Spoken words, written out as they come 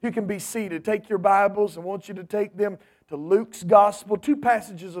You can be seated. Take your Bibles. I want you to take them to Luke's Gospel. Two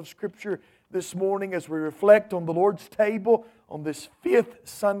passages of Scripture this morning as we reflect on the Lord's table on this fifth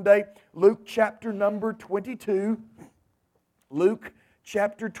Sunday. Luke chapter number 22. Luke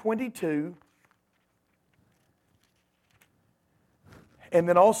chapter 22. And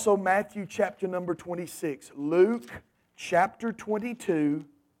then also Matthew chapter number 26. Luke chapter 22,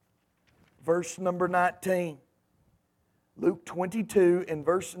 verse number 19. Luke 22 and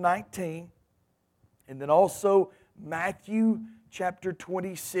verse 19. And then also Matthew chapter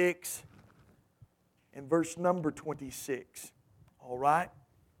 26 and verse number 26. All right?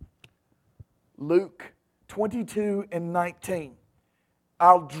 Luke 22 and 19.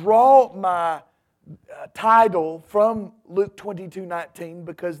 I'll draw my title from Luke 22:19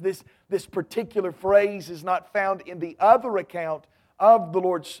 because this particular phrase is not found in the other account of the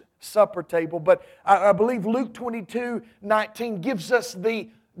Lord's Supper table. But I believe Luke 22:19 gives us the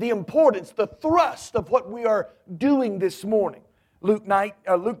importance, the thrust of what we are doing this morning. Luke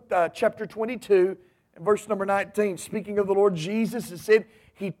chapter 22 and verse number 19, speaking of the Lord Jesus, it said,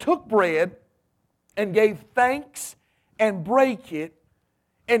 He took bread and gave thanks and brake it,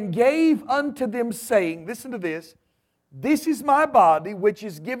 and gave unto them, saying, listen to this, this is my body which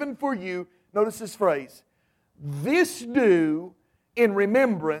is given for you. Notice this phrase, this do in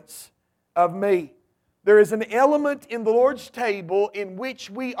remembrance of me. There is an element in the Lord's table in which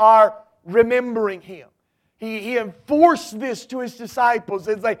we are remembering Him. He enforced this to His disciples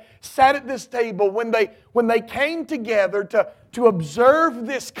as they sat at this table when they came together to observe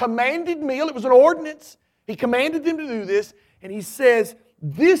this commanded meal. It was an ordinance. He commanded them to do this, and He says,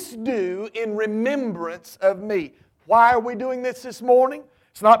 this do in remembrance of me. Why are we doing this morning?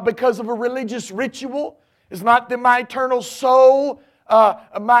 It's not because of a religious ritual. It's not that my eternal soul,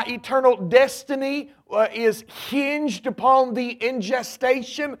 my eternal destiny is hinged upon the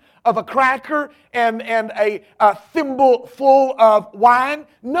ingestion of a cracker and a thimble full of wine.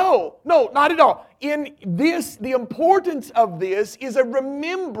 No, not at all. In this, the importance of this is a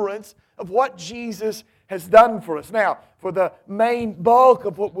remembrance of what Jesus has done for us. Now, for the main bulk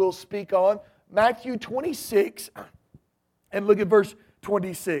of what we'll speak on, Matthew 26, and look at verse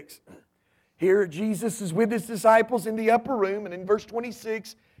 26. Here, Jesus is with His disciples in the upper room, and in verse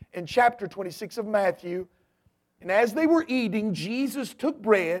 26, in chapter 26 of Matthew, and as they were eating, Jesus took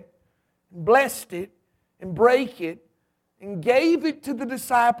bread, and blessed it, and brake it, and gave it to the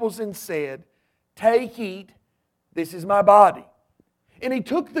disciples and said, take, eat, this is my body. And He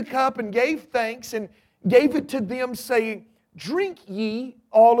took the cup and gave thanks and gave it to them, saying, drink ye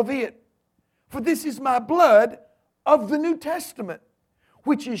all of it, for this is my blood of the New Testament,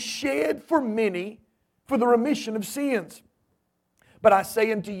 which is shed for many for the remission of sins. But I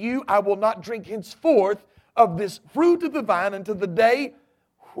say unto you, I will not drink henceforth of this fruit of the vine until the day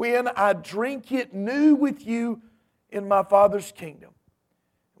when I drink it new with you in my Father's kingdom.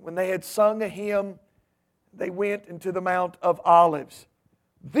 When they had sung a hymn, they went into the Mount of Olives.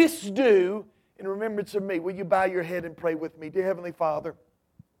 This do in remembrance of me. Will you bow your head and pray with me? Dear Heavenly Father,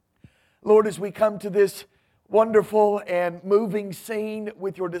 Lord, as we come to this wonderful and moving scene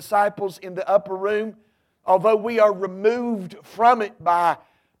with your disciples in the upper room, although we are removed from it by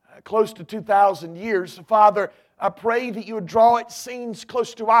close to 2,000 years, Father, I pray that you would draw its scenes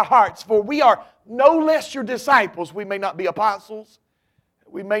close to our hearts, for we are no less your disciples. We may not be apostles,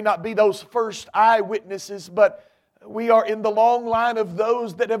 we may not be those first eyewitnesses, but we are in the long line of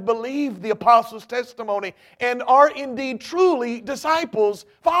those that have believed the apostles' testimony and are indeed truly disciples,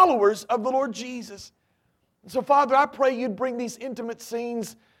 followers of the Lord Jesus. And so, Father, I pray you'd bring these intimate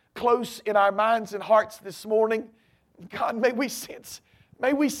scenes close in our minds and hearts this morning. God, may we sense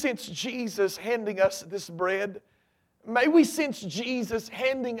Jesus handing us this bread. May we sense Jesus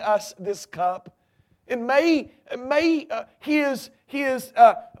handing us this cup. And may His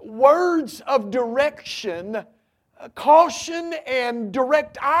words of direction caution and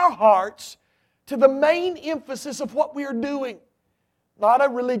direct our hearts to the main emphasis of what we are doing. Not a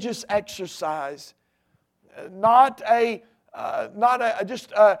religious exercise, not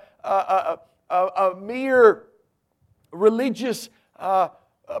just a mere religious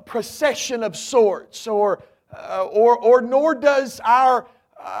procession of sorts, or nor does our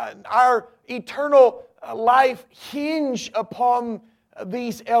eternal life hinge upon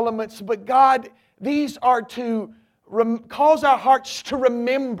these elements. But God, these are to cause our hearts to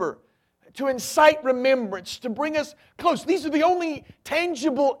remember, to incite remembrance, to bring us close. These are the only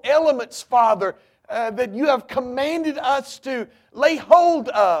tangible elements, Father, that you have commanded us to lay hold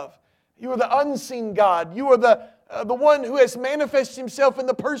of. You are the unseen God. You are the one who has manifested Himself in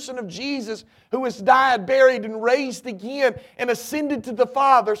the person of Jesus, who has died, buried, and raised again, and ascended to the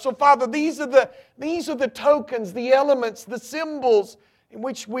Father. So, Father, these are the tokens, the elements, the symbols in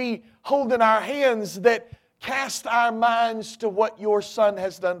which we hold in our hands that cast our minds to what Your Son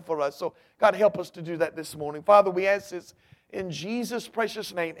has done for us. So, God, help us to do that this morning. Father, we ask this in Jesus'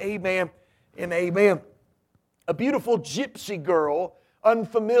 precious name. Amen and amen. A beautiful gypsy girl,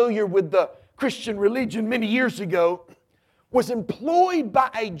 unfamiliar with the Christian religion many years ago, was employed by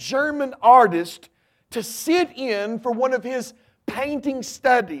a German artist to sit in for one of his painting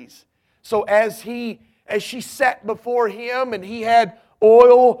studies. So as she sat before him, and he had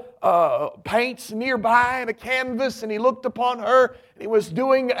oil paints nearby and a canvas, and he looked upon her, and he was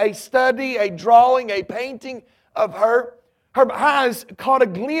doing a study, a drawing, a painting of her. Her eyes caught a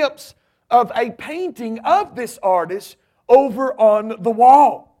glimpse of a painting of this artist over on the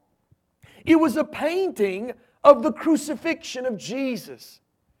wall. It was a painting of the crucifixion of Jesus.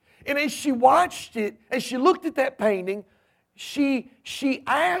 And as she watched it, as she looked at that painting, she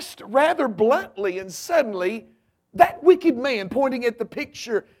asked rather bluntly and suddenly, that wicked man, pointing at the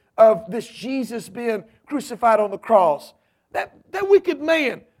picture of this Jesus being crucified on the cross, that wicked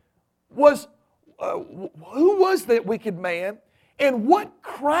man was, who was that wicked man? And what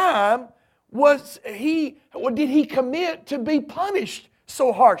crime did he commit to be punished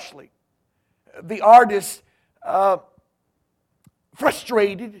so harshly? The artist,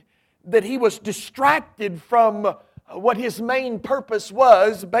 frustrated that he was distracted from what his main purpose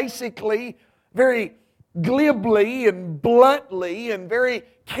was, basically very glibly and bluntly and very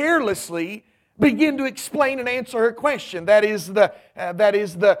carelessly begin to explain and answer her question. That is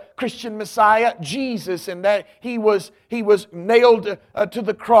the Christian Messiah, Jesus, and that he was nailed to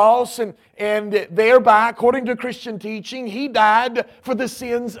the cross, and thereby, according to Christian teaching, He died for the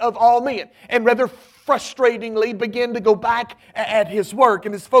sins of all men. And rather frustratingly began to go back at His work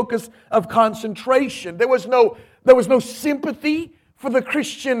and His focus of concentration. There was no sympathy for the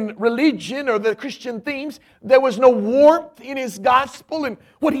Christian religion or the Christian themes. There was no warmth in His gospel and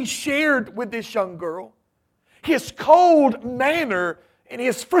what He shared with this young girl. His cold manner and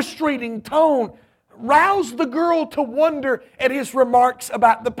His frustrating tone roused the girl to wonder at His remarks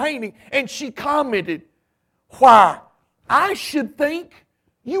about the painting. And she commented, "Why, I should think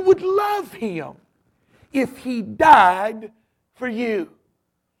you would love him if he died for you."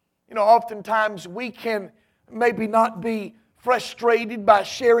 You know, oftentimes we can maybe not be frustrated by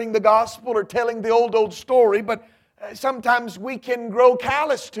sharing the gospel or telling the old story, but sometimes we can grow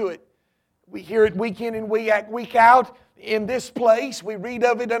callous to it. We hear it week in and week out in this place. We read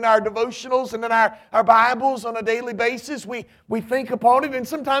of it in our devotionals and in our Bibles on a daily basis. We think upon it, and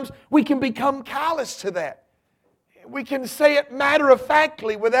sometimes we can become callous to that. We can say it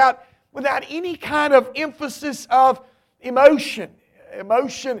matter-of-factly without any kind of emphasis of emotion.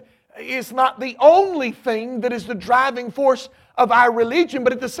 Emotion is not the only thing that is the driving force of our religion,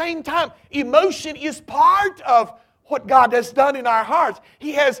 but at the same time, emotion is part of what God has done in our hearts.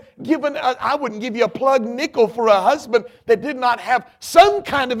 He has given us, I wouldn't give you a plug nickel for a husband that did not have some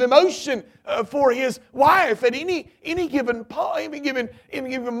kind of emotion for his wife at any given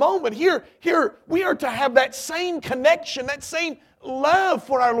moment. Here we are to have that same connection, that same love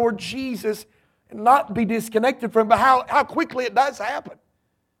for our Lord Jesus, and not be disconnected from Him. But how quickly it does happen.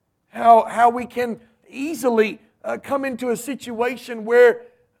 How we can easily come into a situation where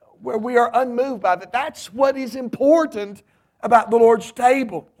we are unmoved by that. That's what is important about the Lord's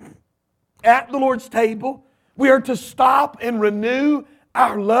table. At the Lord's table, we are to stop and renew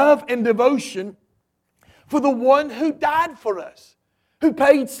our love and devotion for the one who died for us, who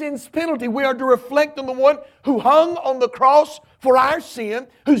paid sin's penalty. We are to reflect on the one who hung on the cross for our sin,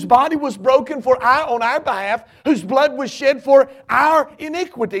 whose body was broken on our behalf, whose blood was shed for our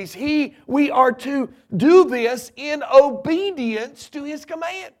iniquities. We are to do this in obedience to His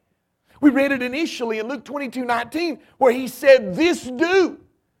command. We read it initially in Luke 22:19, where He said, "This do."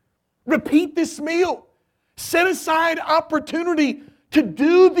 Repeat this meal. Set aside opportunity to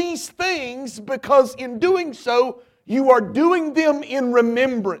do these things, because in doing so, you are doing them in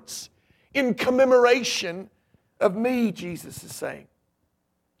remembrance, in commemoration of me, Jesus is saying.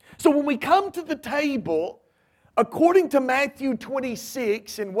 So when we come to the table, according to Matthew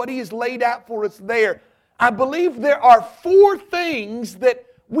 26 and what He has laid out for us there, I believe there are 4 things that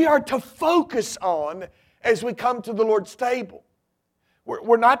we are to focus on as we come to the Lord's table.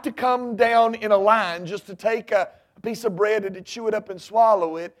 We're not to come down in a line just to take a piece of bread and to chew it up and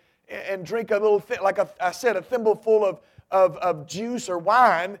swallow it and drink a little, I said, a thimbleful of juice or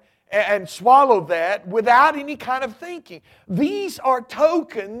wine and swallow that without any kind of thinking. These are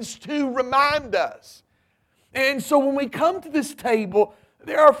tokens to remind us And so when we come to this table,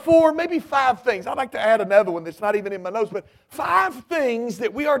 there are 4, maybe 5 things. I'd like to add another one that's not even in my notes, but 5 things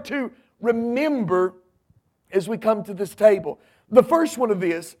that we are to remember as we come to this table. The first one of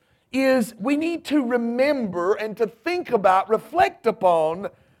this is we need to remember and to think about, reflect upon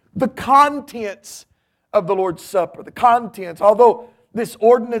the contents of the Lord's Supper. The contents, although this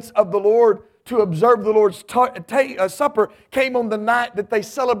ordinance of the Lord to observe the Lord's Supper came on the night that they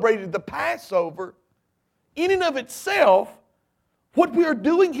celebrated the Passover, in and of itself, what we are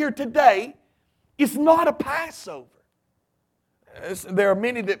doing here today is not a Passover. There are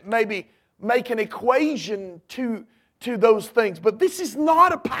many that maybe make an equation to those things, but this is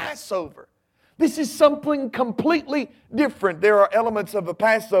not a Passover. This is something completely different. There are elements of a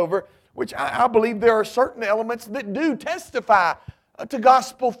Passover, which I believe there are certain elements that do testify to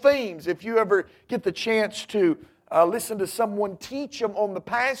gospel themes. If you ever get the chance to listen to someone teach them on the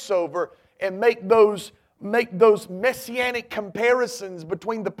Passover and make those messianic comparisons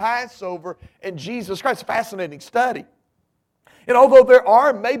between the Passover and Jesus Christ. Fascinating study. And although there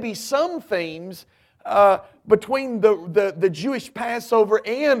are maybe some themes between the Jewish Passover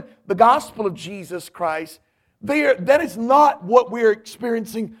and the gospel of Jesus Christ, that is not what we're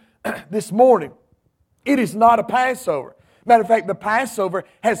experiencing this morning. It is not a Passover. Matter of fact, the Passover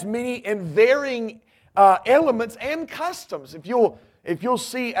has many and varying elements and customs. If you'll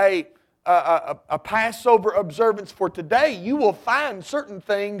see a Passover observance for today, you will find certain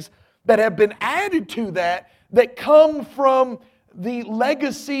things that have been added to that come from the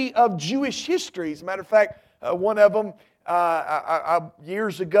legacy of Jewish history. As a matter of fact, one of them, I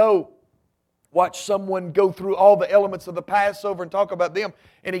years ago, watched someone go through all the elements of the Passover and talk about them,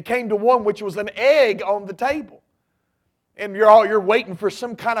 and he came to one which was an egg on the table. And you're waiting for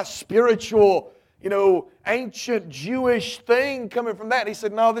some kind of spiritual, ancient Jewish thing coming from that. And he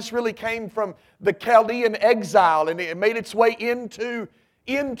said, no, this really came from the Chaldean exile, and it made its way into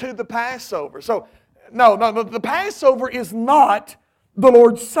the Passover. So, no, the Passover is not the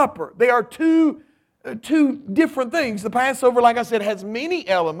Lord's Supper. They are two different things. The Passover, like I said, has many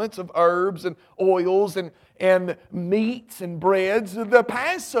elements of herbs and oils and meats and breads. The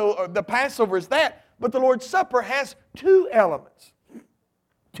Passover is that, but the Lord's Supper has 2 elements.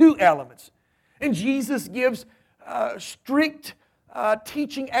 2 elements. And Jesus gives strict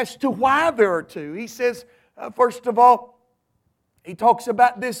teaching as to why there are 2. He says, first of all, he talks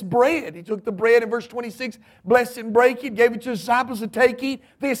about this bread. He took the bread in verse 26, blessed it and brake it, gave it to his disciples to take, eat.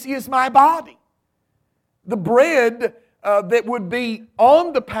 This is my body. The bread that would be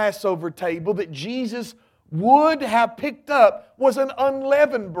on the Passover table that Jesus would have picked up was an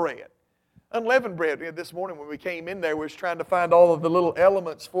unleavened bread. Unleavened bread. This morning when we came in there, we was trying to find all of the little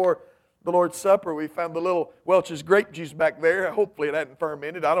elements for the Lord's Supper. We found the little Welch's grape juice back there. Hopefully it hadn't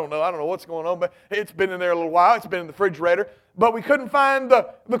fermented. I don't know what's going on, but it's been in there a little while. It's been in the refrigerator. But we couldn't find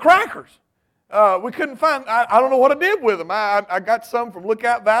the crackers. We couldn't find, I don't know what I did with them. I got some from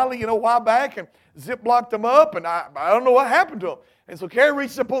Lookout Valley, a while back, and ziplocked them up, and I don't know what happened to them. And so Carrie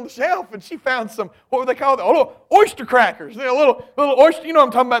reached up on the shelf, and she found some, what were they called? Oh, little oyster crackers. Little oyster, you know what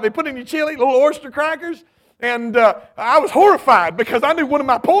I'm talking about. They put in your chili, little oyster crackers. And I was horrified because I knew one of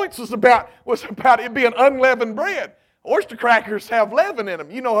my points was about it being unleavened bread. Oyster crackers have leaven in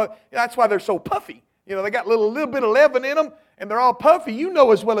them. That's why they're so puffy. They got a little bit of leaven in them, and they're all puffy. You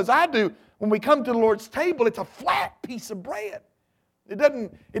know as well as I do, when we come to the Lord's table, it's a flat piece of bread. It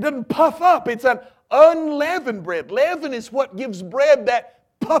doesn't puff up. It's an unleavened bread. Leaven is what gives bread that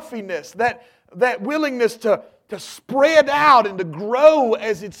puffiness, that willingness to spread out and to grow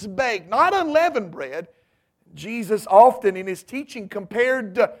as it's baked. Not unleavened bread. Jesus often in His teaching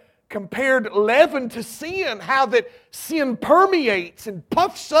compared leaven to sin, how that sin permeates and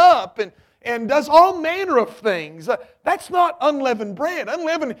puffs up and does all manner of things. That's not unleavened bread.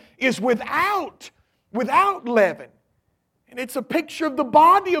 Unleavened is without leaven. And it's a picture of the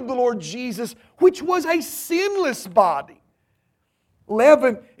body of the Lord Jesus, which was a sinless body.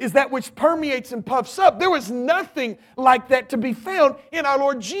 Leaven is that which permeates and puffs up. There was nothing like that to be found in our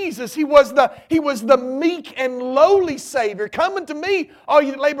Lord Jesus. He was the meek and lowly Savior. Come unto me, all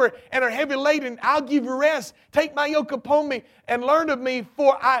you that labor and are heavy laden, I'll give you rest. Take my yoke upon me and learn of me,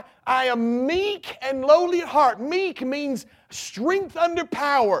 for I am meek and lowly at heart. Meek means strength under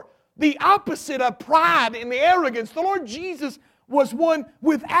power. The opposite of pride and arrogance. The Lord Jesus was one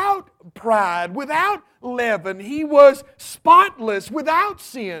without pride, without leaven. He was spotless, without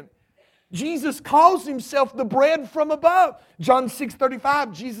sin. Jesus calls Himself the bread from above. John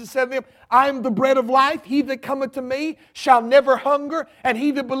 6:35, Jesus said to them, I am the bread of life. He that cometh to me shall never hunger, and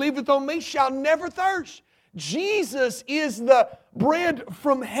he that believeth on me shall never thirst. Jesus is the bread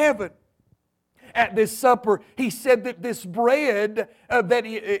from heaven. at this supper, He said that this bread that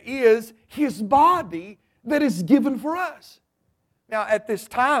is His body that is given for us. Now at this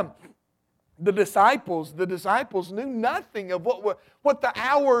time, the disciples knew nothing of what the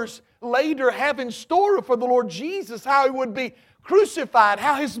hours later have in store for the Lord Jesus, how He would be crucified,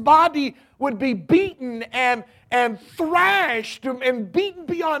 how His body would be beaten and thrashed and beaten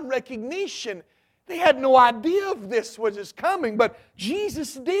beyond recognition. They had no idea of this was coming, but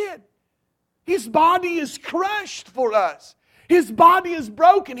Jesus did. His body is crushed for us. His body is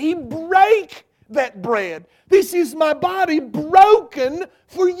broken. He brake that bread. This is my body broken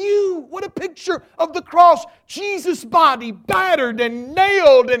for you. What a picture of the cross. Jesus' body battered and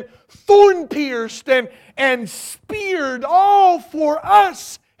nailed and thorn-pierced and speared, all for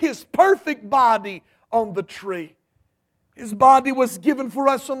us. His perfect body on the tree. His body was given for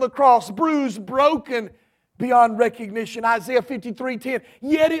us on the cross, bruised, broken beyond recognition. Isaiah 53:10.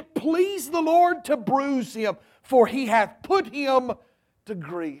 Yet it pleased the Lord to bruise Him, for He hath put Him to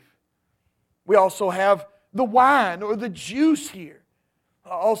grief. We also have the wine or the juice here.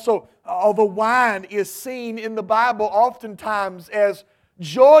 Also, although wine is seen in the Bible oftentimes as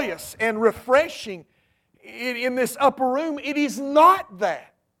joyous and refreshing in this upper room, it is not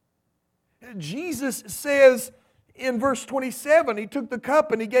that. Jesus says in verse 27, He took the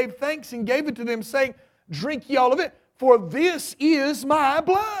cup and He gave thanks and gave it to them, saying, drink ye all of it, for this is my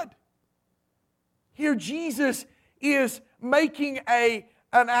blood. Here Jesus is making an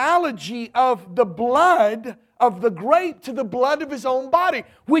analogy of the blood of the grape to the blood of His own body,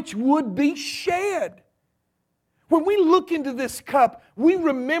 which would be shed. When we look into this cup, we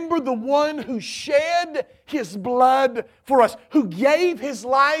remember the one who shed His blood for us, who gave His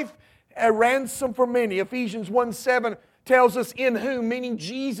life a ransom for many. Ephesians 1:7 tells us, in whom, meaning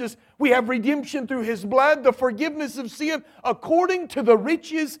Jesus, we have redemption through His blood, the forgiveness of sin, according to the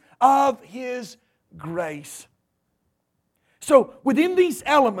riches of His grace. So within these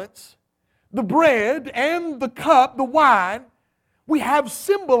elements, the bread and the cup, the wine, we have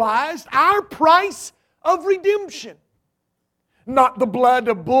symbolized our price of redemption. Not the blood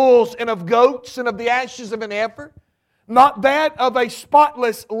of bulls and of goats and of the ashes of an heifer. Not that of a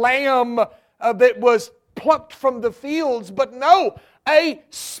spotless lamb that was plucked from the fields, but no, a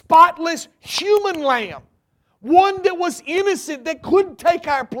spotless human lamb. One that was innocent, that could take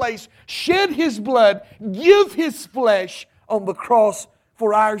our place, shed His blood, give His flesh on the cross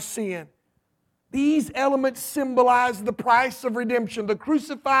for our sin. These elements symbolize the price of redemption, the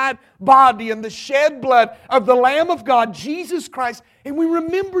crucified body and the shed blood of the Lamb of God, Jesus Christ. And we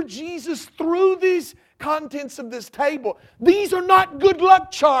remember Jesus through these contents of this table. These are not good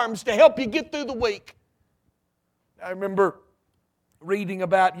luck charms to help you get through the week. I remember reading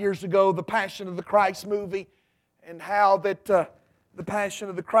about years ago the Passion of the Christ movie, and how that the Passion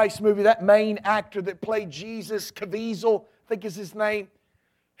of the Christ movie, that main actor that played Jesus, Caviezel, I think is his name,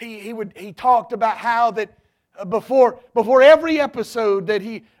 he talked about how that before every episode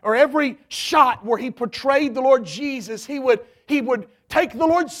that or every shot where he portrayed the Lord Jesus, he would take the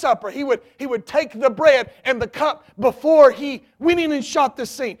Lord's Supper. He would take the bread and the cup before he went in and shot the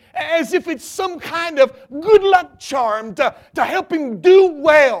scene, as if it's some kind of good luck charm to help him do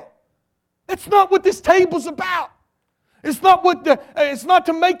well. That's not what this table's about. It's not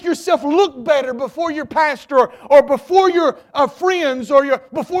to make yourself look better before your pastor or before your friends or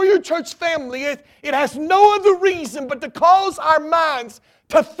before your church family. It has no other reason but to cause our minds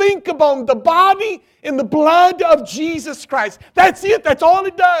to think upon the body and the blood of Jesus Christ. That's it. That's all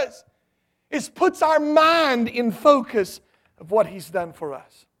it does. It puts our mind in focus of what He's done for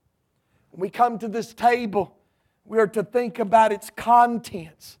us. When we come to this table, we are to think about its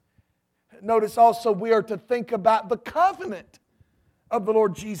contents. Notice also we are to think about the covenant of the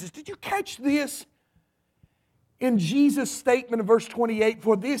Lord Jesus. Did you catch this? In Jesus' statement in verse 28,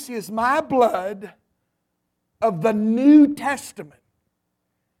 for this is my blood of the New Testament,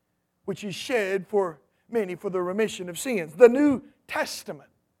 which is shed for many for the remission of sins. The New Testament.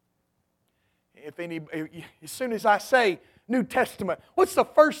 As soon as I say New Testament, what's the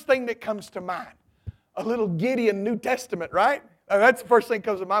first thing that comes to mind? A little Gideon New Testament, right? That's the first thing that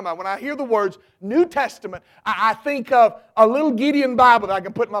comes to my mind. When I hear the words New Testament, I think of a little Gideon Bible that I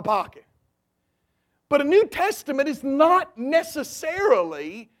can put in my pocket. But a New Testament is not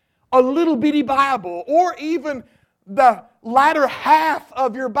necessarily a little bitty Bible, or even the latter half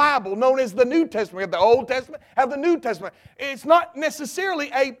of your Bible, known as the New Testament. We have the Old Testament, have the New Testament. It's not essentially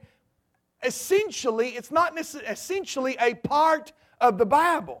a part of the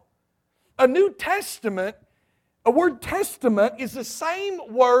Bible. A New Testament, a word testament, is the same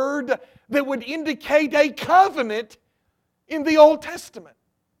word that would indicate a covenant in the Old Testament.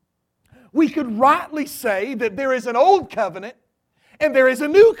 we could rightly say that there is an old covenant and there is a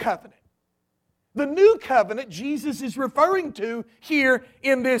new covenant. The new covenant Jesus is referring to here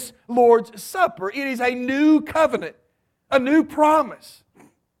in this Lord's Supper. It is a new covenant, a new promise.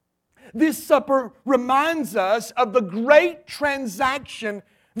 This supper reminds us of the great transaction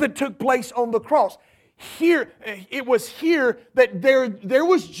that took place on the cross. Here, it was here that there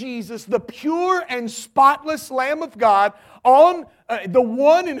was Jesus, the pure and spotless Lamb of God, on the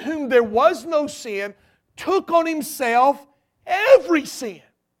one in whom there was no sin, took on Himself every sin,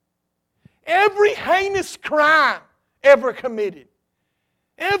 every heinous crime ever committed,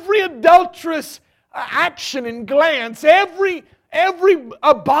 every adulterous action and glance, every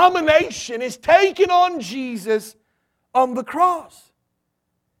abomination is taken on Jesus on the cross.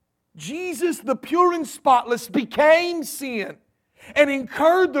 Jesus, the pure and spotless, became sin and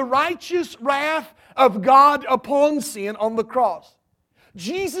incurred the righteous wrath of God upon sin on the cross.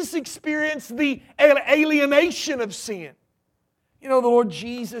 Jesus experienced the alienation of sin. You know, the Lord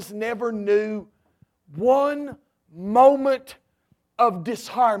Jesus never knew one moment of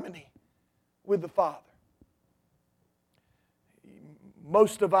disharmony with the Father.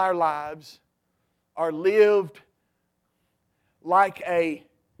 Most of our lives are lived like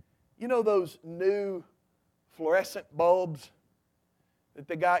you know those new fluorescent bulbs that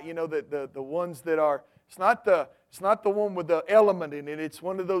they got, you know, the ones that are, it's not the one with the element in it, it's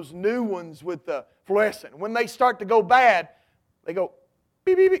one of those new ones with the fluorescent. When they start to go bad, they go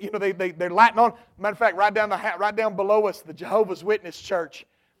beep, beep, beep. You know, they're lighting on. Matter of fact, right down below us, the Jehovah's Witness church,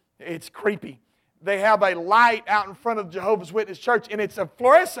 it's creepy. They have a light out in front of the Jehovah's Witness church, and it's a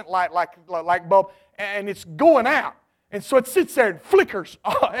fluorescent light like bulb, and it's going out. And so it sits there and flickers,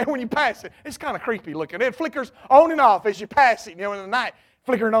 and when you pass it, it's kind of creepy looking. It flickers on and off as you pass it, you know, in the night,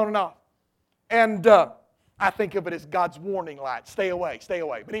 flickering on and off. And I think of it as God's warning light. Stay away, stay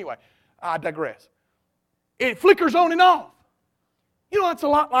away. But anyway, I digress. It flickers on and off. You know, it's a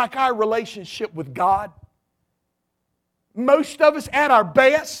lot like our relationship with God. Most of us at our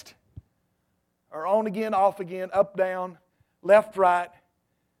best are on again, off again, up, down, left, right.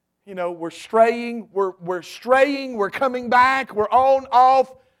 You know, we're straying, we're coming back, we're on,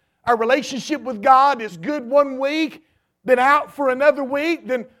 off. Our relationship with God is good one week, then out for another week,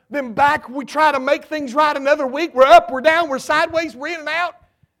 then back, we try to make things right another week. We're up, we're down, we're sideways, we're in and out.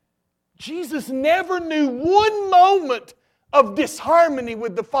 Jesus never knew one moment of disharmony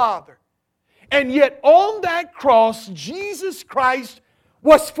with the Father. And yet on that cross, Jesus Christ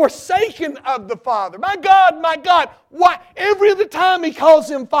was forsaken of the Father. My God, why? Every other time He calls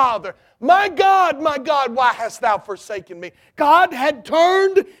Him Father. My God, why hast Thou forsaken me? God had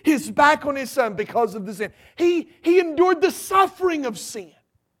turned His back on His Son because of the sin. He endured the suffering of sin,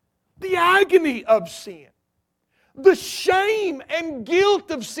 the agony of sin, the shame and guilt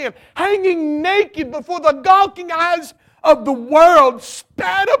of sin, hanging naked before the gawking eyes of the world,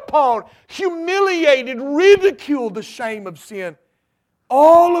 spat upon, humiliated, ridiculed, the shame of sin.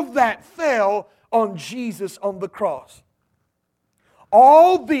 All of that fell on Jesus on the cross.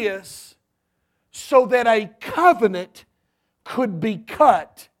 All this so that a covenant could be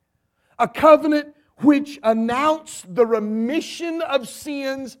cut. A covenant which announced the remission of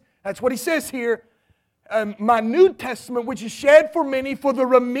sins. That's what He says here. My New Testament, which is shed for many for the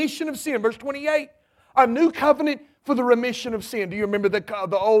remission of sin. Verse 28. A new covenant for the remission of sin. Do you remember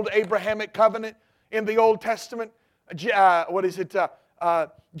the old Abrahamic covenant in the Old Testament?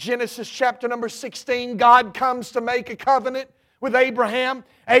 Genesis chapter number 16, God comes to make a covenant with Abraham.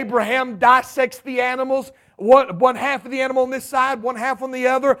 Abraham dissects the animals, one half of the animal on this side, one half on the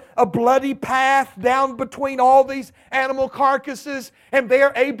other, a bloody path down between all these animal carcasses, and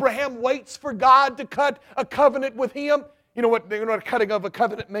there Abraham waits for God to cut a covenant with him. You know what a cutting of a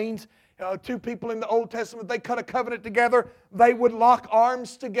covenant means? Two people in the Old Testament, they cut a covenant together, they would lock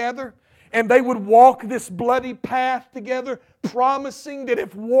arms together, and they would walk this bloody path together, promising that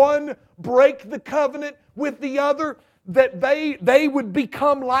if one break the covenant with the other, that they would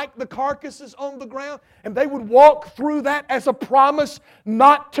become like the carcasses on the ground, and they would walk through that as a promise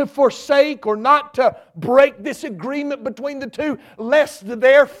not to forsake or not to break this agreement between the two, lest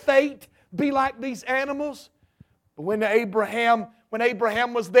their fate be like these animals. But when Abraham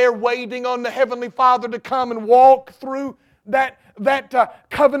was there waiting on the Heavenly Father to come and walk through that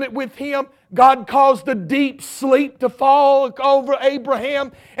covenant with Him, God caused a deep sleep to fall over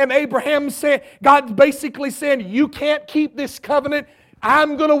Abraham. And Abraham said, God's basically saying, you can't keep this covenant.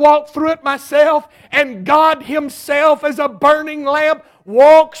 I'm going to walk through it myself. And God Himself, as a burning lamp,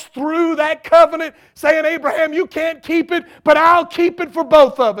 walks through that covenant saying, Abraham, you can't keep it, but I'll keep it for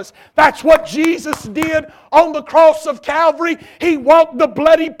both of us. That's what Jesus did on the cross of Calvary. He walked the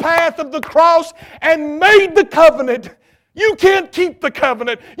bloody path of the cross and made the covenant. You can't keep the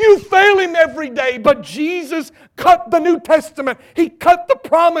covenant. You fail Him every day. But Jesus cut the New Testament. He cut the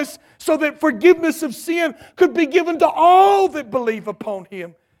promise so that forgiveness of sin could be given to all that believe upon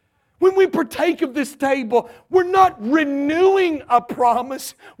Him. When we partake of this table, we're not renewing a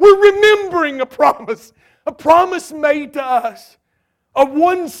promise. We're remembering a promise made to us, a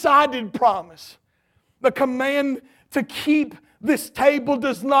one-sided promise. The command to keep this table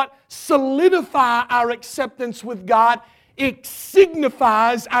does not solidify our acceptance with God. It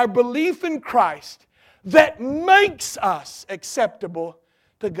signifies our belief in Christ that makes us acceptable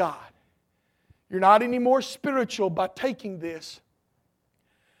to God. You're not any more spiritual by taking this.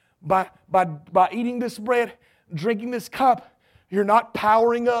 By eating this bread, drinking this cup, you're not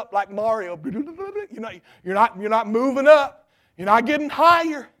powering up like Mario. You're not moving up. You're not getting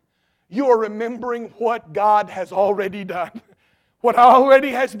higher. You are remembering what God has already done. What already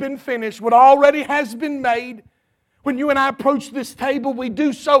has been finished. What already has been made. When you and I approach this table, we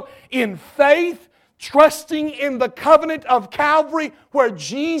do so in faith, trusting in the covenant of Calvary where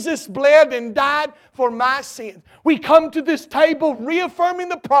Jesus bled and died for my sins. We come to this table reaffirming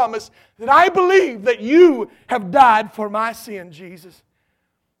the promise that I believe that you have died for my sin, Jesus.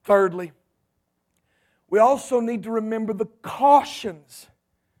 Thirdly, we also need to remember the cautions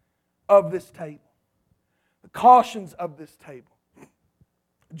of this table. The cautions of this table.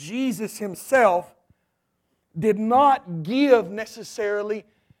 Jesus Himself did not give necessarily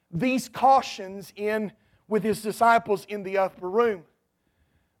these cautions with His disciples in the upper room.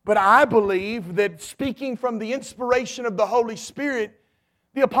 But I believe that speaking from the inspiration of the Holy Spirit,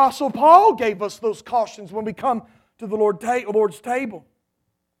 the Apostle Paul gave us those cautions when we come to the Lord's table.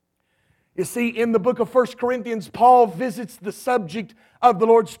 You see, in the book of 1 Corinthians, Paul visits the subject of the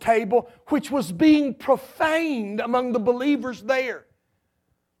Lord's table, which was being profaned among the believers there.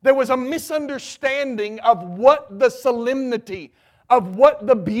 There was a misunderstanding of what the solemnity, of what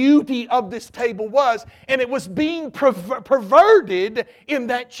the beauty of this table was, and it was being perverted in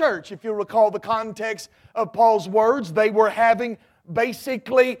that church. If you recall the context of Paul's words, they were having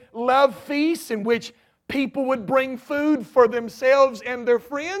basically love feasts in which people would bring food for themselves and their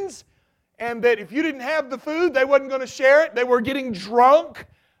friends, and that if you didn't have the food, they wasn't going to share it. They were getting drunk,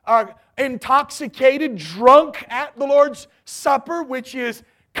 intoxicated, drunk at the Lord's Supper, which is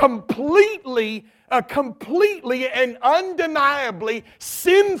completely and undeniably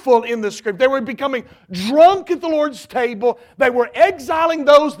sinful in the Scripture. They were becoming drunk at the Lord's table. They were exiling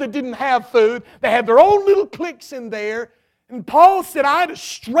those that didn't have food. They had their own little cliques in there. And Paul said, I had to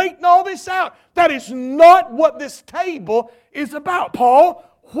straighten all this out. That is not what this table is about. Paul,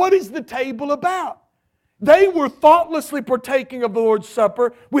 what is the table about? They were thoughtlessly partaking of the Lord's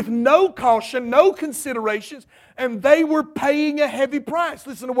Supper with no caution, no considerations, and they were paying a heavy price.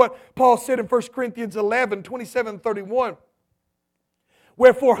 Listen to what Paul said in 1 Corinthians 11, 27 and 31.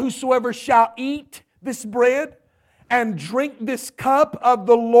 Wherefore whosoever shall eat this bread and drink this cup of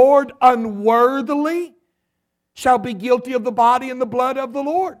the Lord unworthily shall be guilty of the body and the blood of the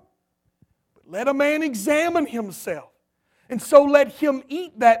Lord. But let a man examine himself. And so let him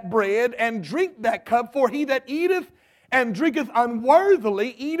eat that bread and drink that cup, for he that eateth and drinketh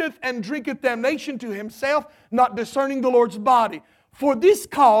unworthily eateth and drinketh damnation to himself, not discerning the Lord's body. For this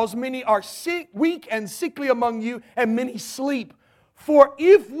cause many are sick, weak and sickly among you, and many sleep. For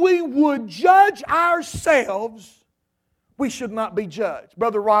if we would judge ourselves, we should not be judged.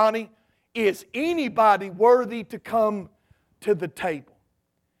 Brother Ronnie, is anybody worthy to come to the table?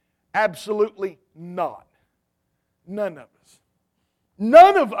 Absolutely not. None of us.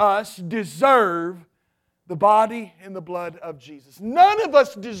 None of us deserve the body and the blood of Jesus. None of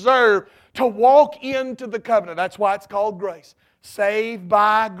us deserve to walk into the covenant. That's why it's called grace. Saved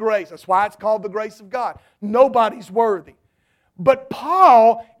by grace. That's why it's called the grace of God. Nobody's worthy. But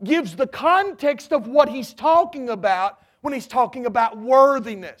Paul gives the context of what he's talking about when he's talking about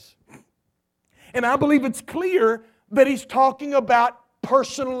worthiness. And I believe it's clear that he's talking about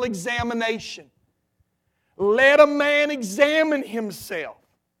personal examination. Let a man examine himself.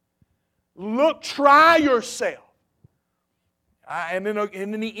 Look, try yourself. And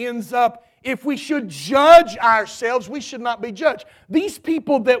then he ends up, if we should judge ourselves, we should not be judged. These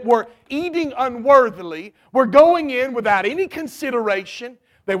people that were eating unworthily were going in without any consideration.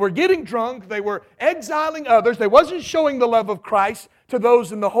 They were getting drunk. They were exiling others. They wasn't showing the love of Christ to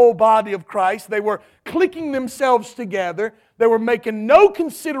those in the whole body of Christ. They were clicking themselves together. They were making no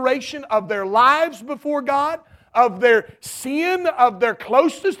consideration of their lives before God, of their sin, of their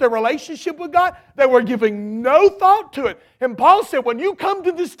closeness, their relationship with God. They were giving no thought to it. And Paul said, when you come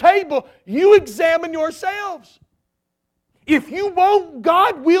to this table, you examine yourselves. If you won't,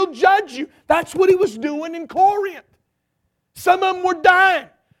 God will judge you. That's what he was doing in Corinth. Some of them were dying.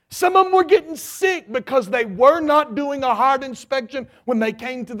 Some of them were getting sick because they were not doing a heart inspection when they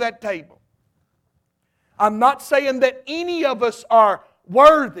came to that table. I'm not saying that any of us are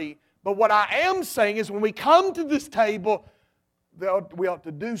worthy, but what I am saying is when we come to this table, we ought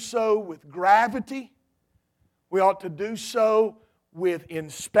to do so with gravity. We ought to do so with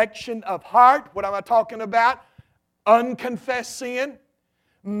inspection of heart. What am I talking about? Unconfessed sin,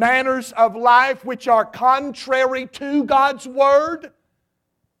 manners of life which are contrary to God's Word.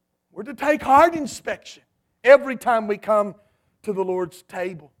 We're to take heart inspection every time we come to the Lord's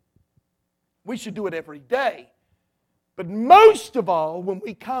table. We should do it every day. But most of all, when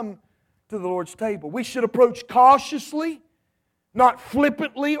we come to the Lord's table, we should approach cautiously, not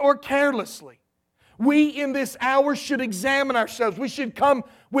flippantly or carelessly. We in this hour should examine ourselves. We should come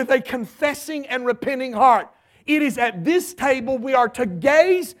with a confessing and repenting heart. It is at this table we are to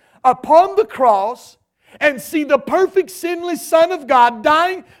gaze upon the cross and see the perfect sinless Son of God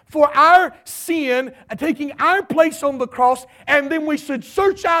dying for our sin and taking our place on the cross, and then we should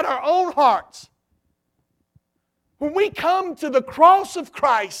search out our own hearts. When we come to the cross of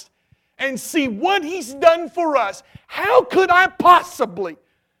Christ and see what He's done for us, how could I possibly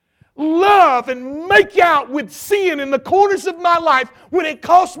love and make out with sin in the corners of my life when it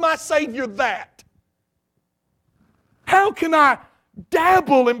cost my Savior that? How can I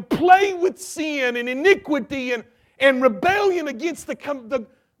dabble and play with sin and iniquity and rebellion against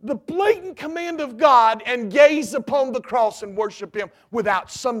the blatant command of God and gaze upon the cross and worship Him without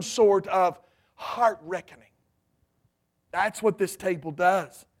some sort of heart reckoning? That's what this table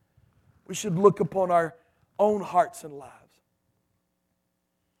does. We should look upon our own hearts and lives.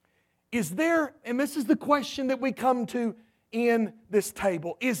 Is there, and this is the question that we come to in this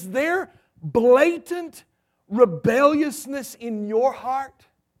table, is there blatant rebelliousness in your heart?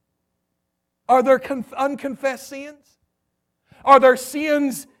 Are there unconfessed sins? Are there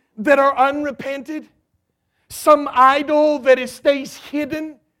sins that are unrepented? Some idol that stays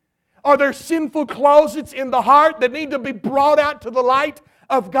hidden? Are there sinful closets in the heart that need to be brought out to the light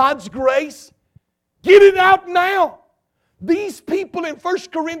of God's grace? Get it out now. These people in 1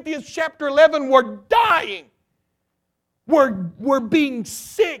 Corinthians chapter 11 were dying, were being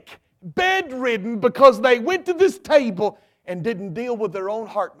sick, bedridden because they went to this table and didn't deal with their own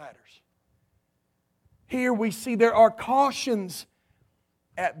heart matters. Here we see there are cautions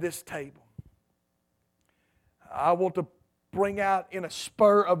at this table. I want to bring out in a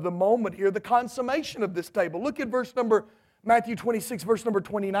spur of the moment here the consummation of this table. Look at Matthew 26, verse number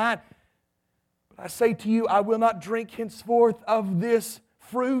 29. I say to you, I will not drink henceforth of this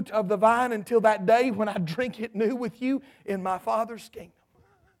fruit of the vine until that day when I drink it new with you in my Father's kingdom.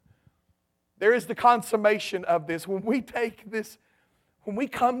 There is the consummation of this. When we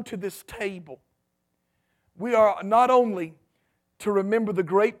come to this table, we are not only to remember the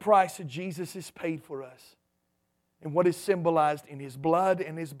great price that Jesus has paid for us and what is symbolized in His blood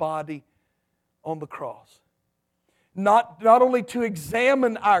and His body on the cross. Not only to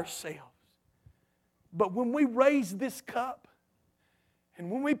examine ourselves, but when we raise this cup and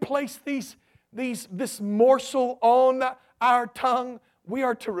when we place this morsel on our tongue, we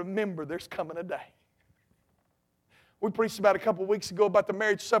are to remember there's coming a day. We preached about a couple weeks ago about the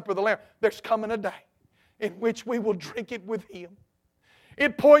marriage supper of the Lamb. There's coming a day in which we will drink it with Him.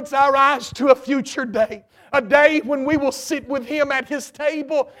 It points our eyes to a future day. A day when we will sit with Him at His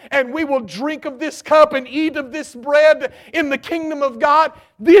table and we will drink of this cup and eat of this bread in the kingdom of God.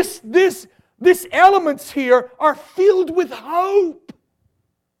 These elements here are filled with hope.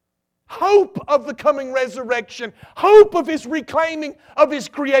 Hope of the coming resurrection. Hope of His reclaiming of His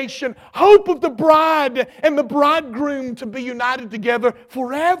creation. Hope of the bride and the bridegroom to be united together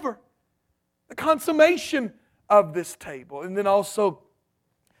forever. The consummation of this table. And then also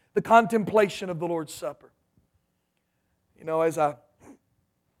the contemplation of the Lord's Supper. You know, as I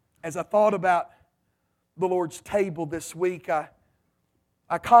thought about the Lord's table this week, I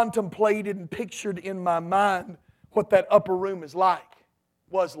contemplated and pictured in my mind what that upper room was like.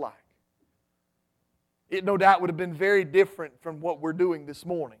 It no doubt would have been very different from what we're doing this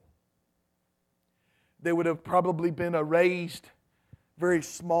morning. There would have probably been a raised, very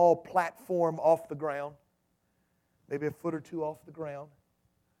small platform off the ground, maybe a foot or two off the ground.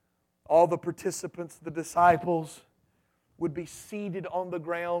 All the participants, the disciples, would be seated on the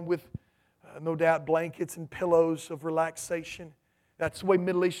ground with no doubt blankets and pillows of relaxation. That's the way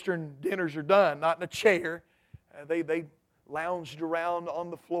Middle Eastern dinners are done, not in a chair. They lounged around on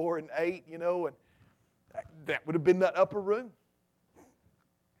the floor and ate, and that would have been that upper room.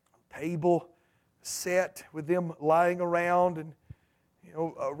 Table set with them lying around and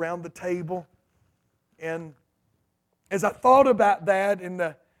around the table. And as I thought about that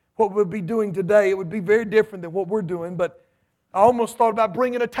and what we'll be doing today, it would be very different than what we're doing, but I almost thought about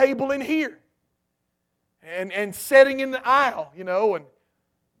bringing a table in here and setting in the aisle, and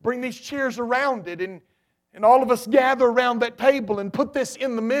bring these chairs around it and all of us gather around that table and put this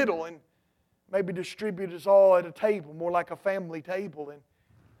in the middle and maybe distribute us all at a table, more like a family table. And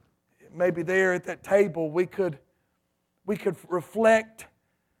maybe there at that table we could reflect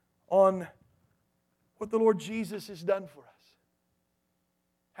on what the Lord Jesus has done for us,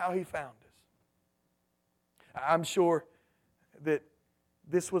 how He found us. I'm sure that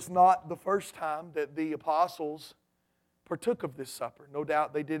this was not the first time that the apostles partook of this supper. No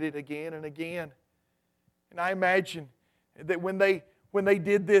doubt they did it again and again. And I imagine that when they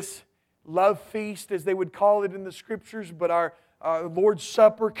did this love feast, as they would call it in the Scriptures, but our Lord's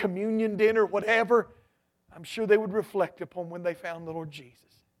Supper, communion dinner, whatever, I'm sure they would reflect upon when they found the Lord Jesus.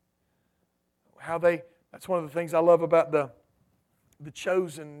 That's one of the things I love about the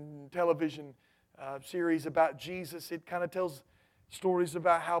Chosen television series about Jesus. It kind of tells stories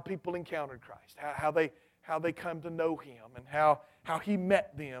about how people encountered Christ, how they come to know Him, and how He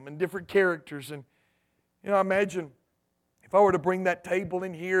met them, and different characters. And I imagine if I were to bring that table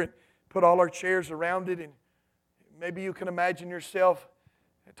in here and put all our chairs around it, and maybe you can imagine yourself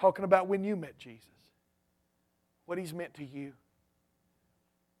talking about when you met Jesus, what He's meant to you.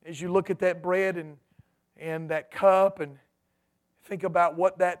 As you look at that bread and that cup and think about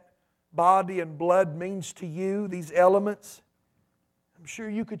what that body and blood means to you, these elements, I'm sure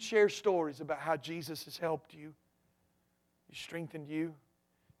you could share stories about how Jesus has helped you. He's strengthened you.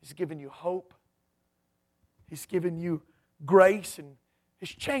 He's given you hope. He's given you grace and He's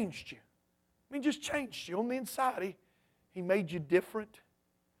changed you. I mean, just changed you on the inside. He made you different.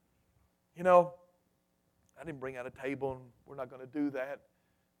 I didn't bring out a table, and we're not going to do that.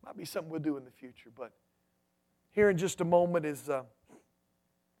 Might be something we'll do in the future. But here in just a moment,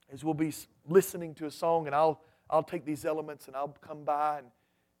 as we'll be listening to a song, and I'll take these elements and I'll come by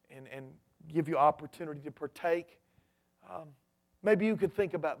and give you opportunity to partake. Maybe you could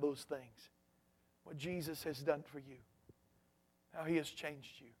think about those things. What Jesus has done for you. How He has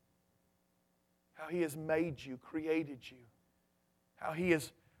changed you. How He has made you, created you. How He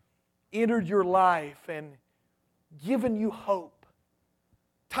has entered your life and given you hope.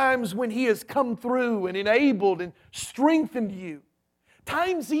 Times when He has come through and enabled and strengthened you.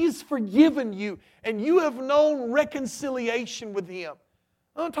 Times He has forgiven you and you have known reconciliation with Him.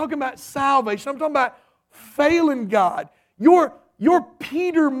 I'm not talking about salvation. I'm talking about failing God. Your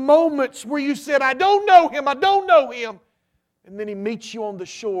Peter moments where you said, I don't know Him, I don't know Him. And then He meets you on the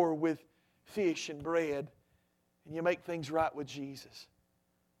shore with fish and bread. And you make things right with Jesus.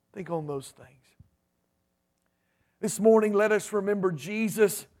 Think on those things. This morning, let us remember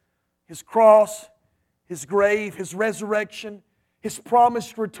Jesus, His cross, His grave, His resurrection, His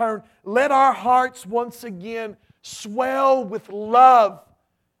promised return. Let our hearts once again swell with love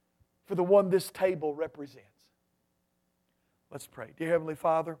for the one this table represents. Let's pray. Dear Heavenly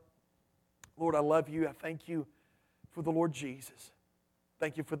Father, Lord, I love You. I thank You for the Lord Jesus.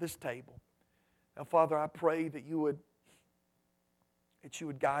 Thank You for this table. Now, Father, I pray that You would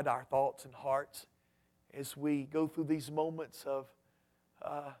guide our thoughts and hearts as we go through these moments of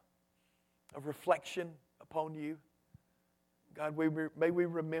reflection upon You. God, may we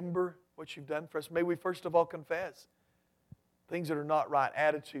remember what You've done for us. May we first of all confess things that are not right,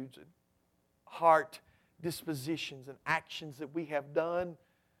 attitudes and heart dispositions and actions that we have done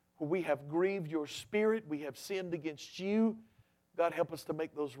where we have grieved Your Spirit, we have sinned against You. God, help us to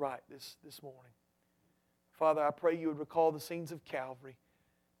make those right this morning. Father, I pray You would recall the scenes of Calvary.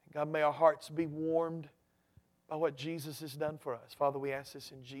 God, may our hearts be warmed by what Jesus has done for us. Father, we ask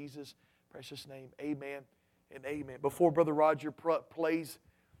this in Jesus' precious name. Amen and amen. Before Brother Roger plays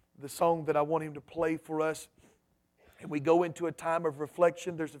the song that I want him to play for us, and we go into a time of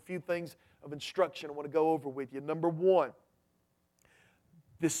reflection, there's a few things of instruction I want to go over with you. Number one,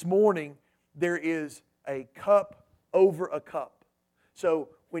 this morning there is a cup over a cup. So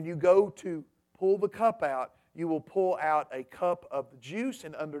when you go to pull the cup out, you will pull out a cup of the juice,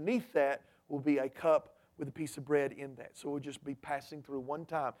 and underneath that will be a cup with a piece of bread in that. So we'll just be passing through one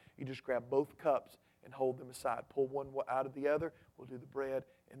time. You just grab both cups and hold them aside. Pull one out of the other. We'll do the bread,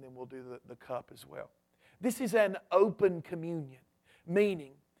 and then we'll do the cup as well. This is an open communion,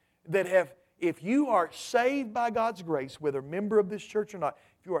 meaning that if you are saved by God's grace, whether a member of this church or not,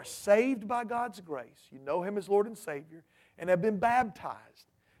 if you are saved by God's grace, you know Him as Lord and Savior, and have been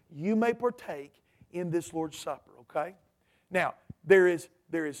baptized, you may partake in this Lord's Supper, okay? Now, there is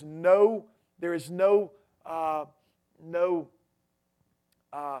no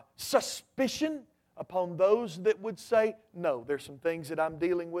suspicion upon those that would say, no, there's some things that I'm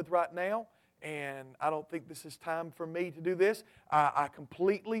dealing with right now, and I don't think this is time for me to do this. I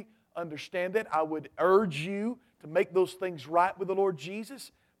completely understand that. I would urge you to make those things right with the Lord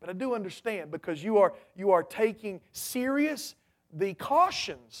Jesus, but I do understand because you are taking serious the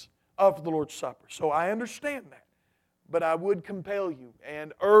cautions of the Lord's Supper. So I understand that. But I would compel you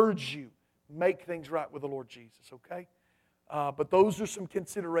and urge you, make things right with the Lord Jesus, okay? But those are some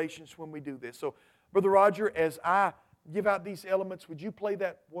considerations when we do this. So, Brother Roger, as I give out these elements, would you play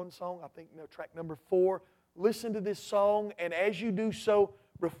that one song? I think track number 4. Listen to this song, and as you do so,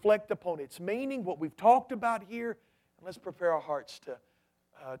 reflect upon its meaning, what we've talked about here, and let's prepare our hearts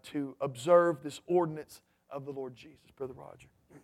to observe this ordinance of the Lord Jesus. Brother Roger.